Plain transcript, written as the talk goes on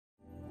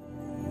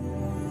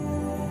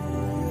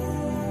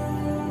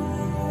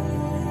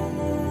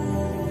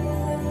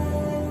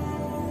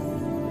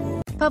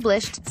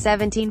Published,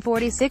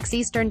 1746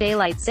 Eastern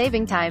Daylight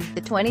Saving Time, the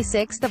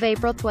 26th of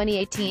April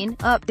 2018.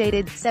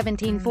 Updated,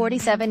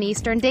 1747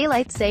 Eastern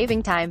Daylight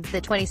Saving Time,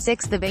 the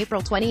 26th of April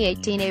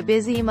 2018. A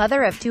busy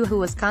mother of two who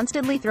was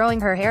constantly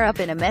throwing her hair up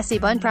in a messy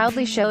bun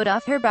proudly showed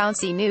off her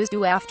bouncy news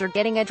do after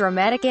getting a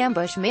dramatic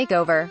ambush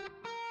makeover.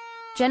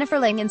 Jennifer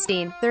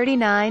Langenstein,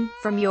 39,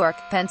 from York,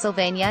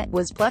 Pennsylvania,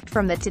 was plucked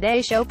from the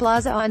Today Show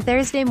Plaza on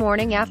Thursday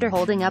morning after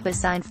holding up a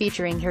sign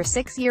featuring her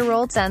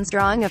 6-year-old son's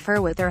drawing of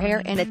her with her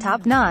hair in a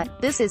top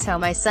knot. "This is how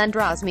my son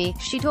draws me,"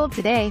 she told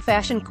Today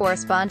fashion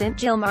correspondent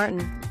Jill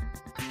Martin.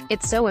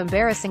 "It's so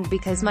embarrassing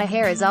because my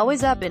hair is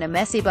always up in a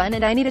messy bun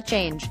and I need a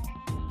change.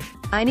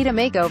 I need a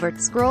makeover."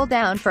 Scroll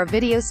down for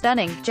video.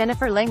 Stunning.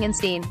 Jennifer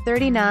Langenstein,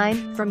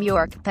 39, from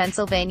York,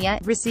 Pennsylvania,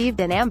 received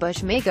an ambush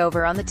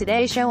makeover on the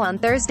Today Show on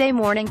Thursday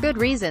morning. Good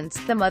reasons.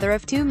 The mother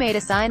of two made a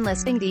sign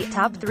listing the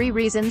top 3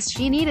 reasons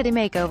she needed a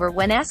makeover.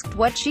 When asked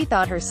what she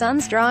thought her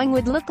son's drawing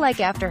would look like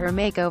after her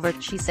makeover,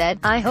 she said,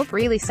 "I hope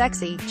really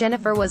sexy."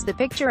 Jennifer was the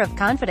picture of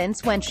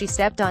confidence when she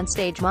stepped on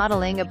stage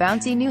modeling a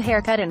bouncy new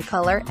haircut and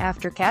color.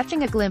 After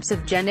catching a glimpse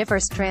of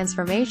Jennifer's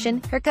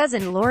transformation, her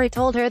cousin Lori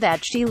told her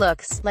that she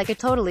looks like a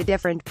totally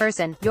different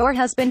person. "Your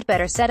husband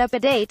better set up a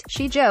date,"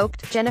 she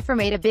joked. Jennifer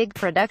made a big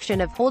production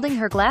of holding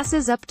her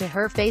glasses up to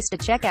her face to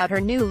check out her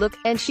new look,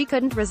 and she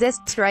couldn't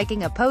resist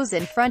striking a pose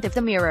in front of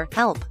the mirror.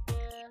 "Help."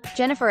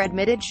 Jennifer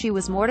admitted she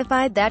was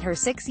mortified that her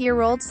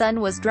 6-year-old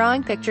son was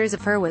drawing pictures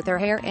of her with her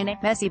hair in a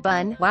messy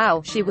bun.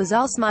 "Wow," she was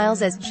all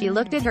smiles as she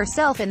looked at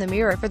herself in the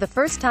mirror for the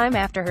first time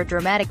after her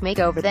dramatic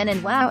makeover. Then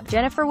and wow,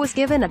 Jennifer was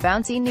given a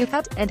bouncy new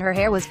cut, and her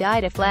hair was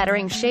dyed a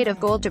flattering shade of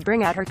gold to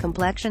bring out her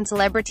complexion.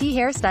 Celebrity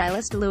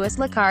hairstylist Louis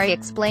Licari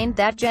explained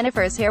that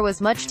Jennifer's hair was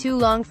much too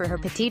long for her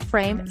petite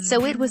frame,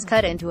 so it was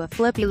cut into a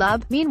flippy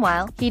lob.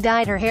 Meanwhile, he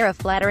dyed her hair a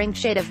flattering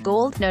shade of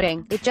gold,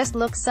 noting, "It just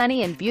looks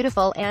sunny and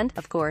beautiful and,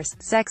 of course,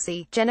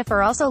 sexy."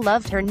 Jennifer also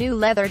loved her new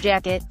leather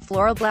jacket,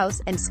 floral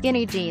blouse, and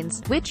skinny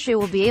jeans, which she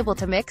will be able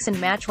to mix and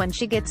match when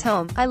she gets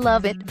home. "I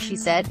love it," she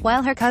said,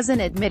 while her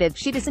cousin admitted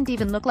she doesn't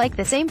even look like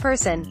the same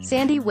person.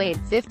 Sandy Wade,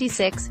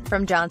 56,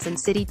 from Johnson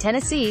City,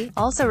 Tennessee,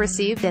 also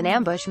received an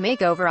ambush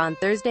makeover on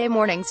Thursday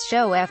morning's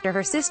show after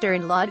her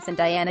sister-in-law and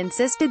Diane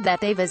insisted that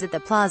they visit the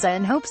plaza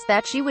in hopes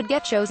that she would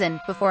get chosen.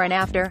 Before and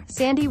after,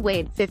 Sandy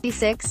Wade,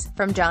 56,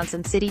 from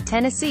Johnson City,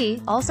 Tennessee,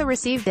 also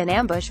received an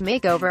ambush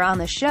makeover on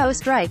the show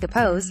Strike a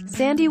Pose.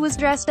 Sandy was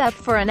dressed up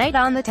for a night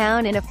on the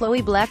town in a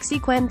flowy black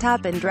sequin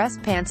top and dress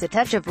pants, a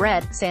touch of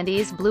red.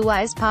 Sandy's blue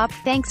eyes popped,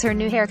 thanks her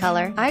new hair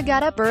color. "I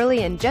got up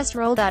early and just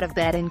rolled out of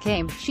bed and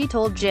came," she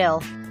told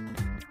Jill.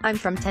 "I'm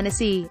from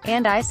Tennessee,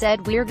 and I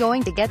said we're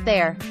going to get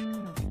there.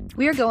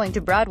 We're going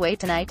to Broadway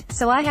tonight,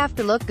 so I have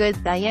to look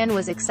good." Diane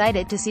was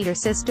excited to see her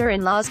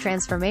sister-in-law's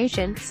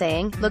transformation,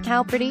 saying, "Look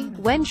how pretty,"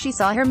 when she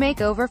saw her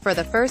makeover for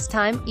the first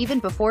time, even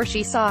before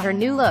she saw her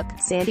new look.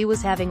 Sandy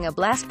was having a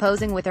blast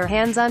posing with her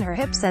hands on her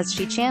hips as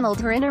she channeled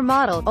her inner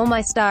model. "Oh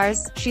my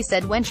stars," she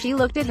said when she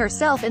looked at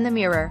herself in the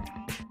mirror.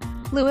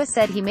 Louis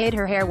said he made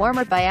her hair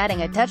warmer by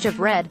adding a touch of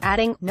red,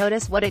 adding,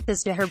 "Notice what it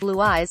does to her blue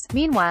eyes."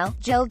 Meanwhile,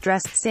 Jill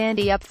dressed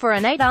Sandy up for a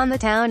night on the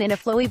town in a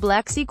flowy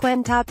black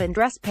sequin top and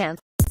dress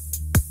pants.